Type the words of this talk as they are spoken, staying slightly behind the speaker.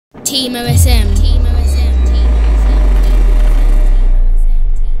Team OSM. Team OSM.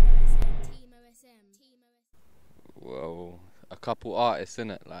 Team OSM. Well, a couple artists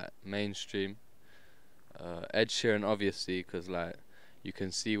in it, like mainstream. Ed Sheeran, obviously, because like you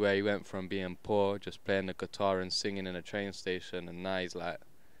can see where he went from being poor, just playing the guitar and singing in a train station, and now he's like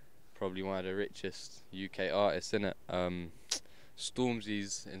probably one of the richest UK artists in it.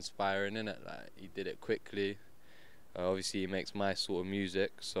 Stormzy's inspiring in it, like he did it quickly. Obviously, he makes my sort of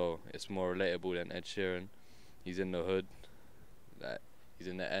music, so it's more relatable than Ed Sheeran. He's in the hood, like he's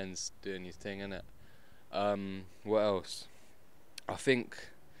in the ends doing his thing in it. What else? I think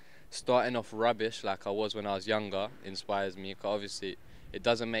starting off rubbish like I was when I was younger inspires me. 'Cause obviously, it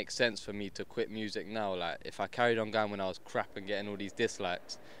doesn't make sense for me to quit music now. Like if I carried on going when I was crap and getting all these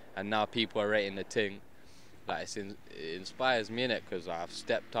dislikes, and now people are rating the thing, like it inspires me in it because I've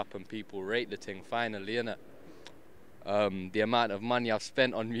stepped up and people rate the thing finally in it. The amount of money I've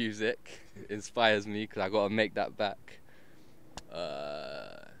spent on music inspires me because I gotta make that back.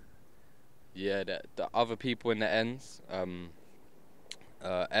 Uh, yeah, the other people in the ends.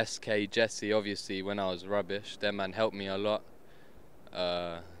 SK, Jesse, obviously, when I was rubbish, them man helped me a lot.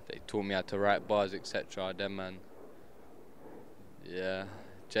 They taught me how to write bars, etc. Them man, yeah.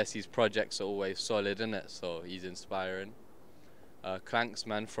 Jesse's projects are always solid, innit? So he's inspiring. Clanks,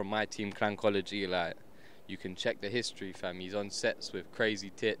 man, from my team, Clankology, like, you can check the history, fam. He's on sets with Crazy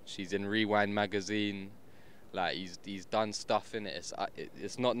Titch. He's in Rewind magazine. Like, he's done stuff in it.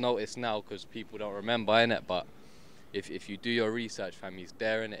 It's not noticed now because people don't remember, innit? But if you do your research, fam, he's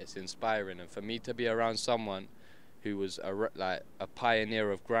there in it. It's inspiring, and for me to be around someone who was like a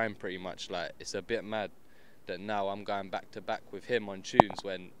pioneer of grime, pretty much, like it's a bit mad that now I'm going back to back with him on tunes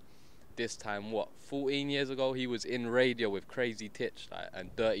when this time 14 years ago he was in radio with Crazy Titch like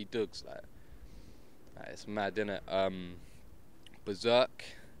and Dirty Dugs like it's mad, innit? Berserk,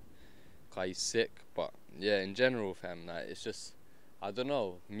 'cause he's sick, but yeah, in general, fam, like it's just I don't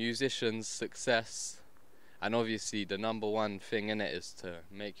know, musicians' success. And obviously the number one thing in it is to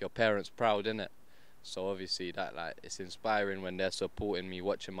make your parents proud, innit? So obviously that like it's inspiring when they're supporting me,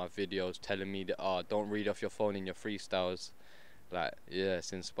 watching my videos, telling me that don't read off your phone in your freestyles. Like yeah,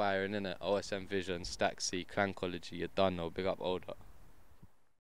 it's inspiring, innit? OSM Vision, Stack C, Clankology, you're done, no, big up older.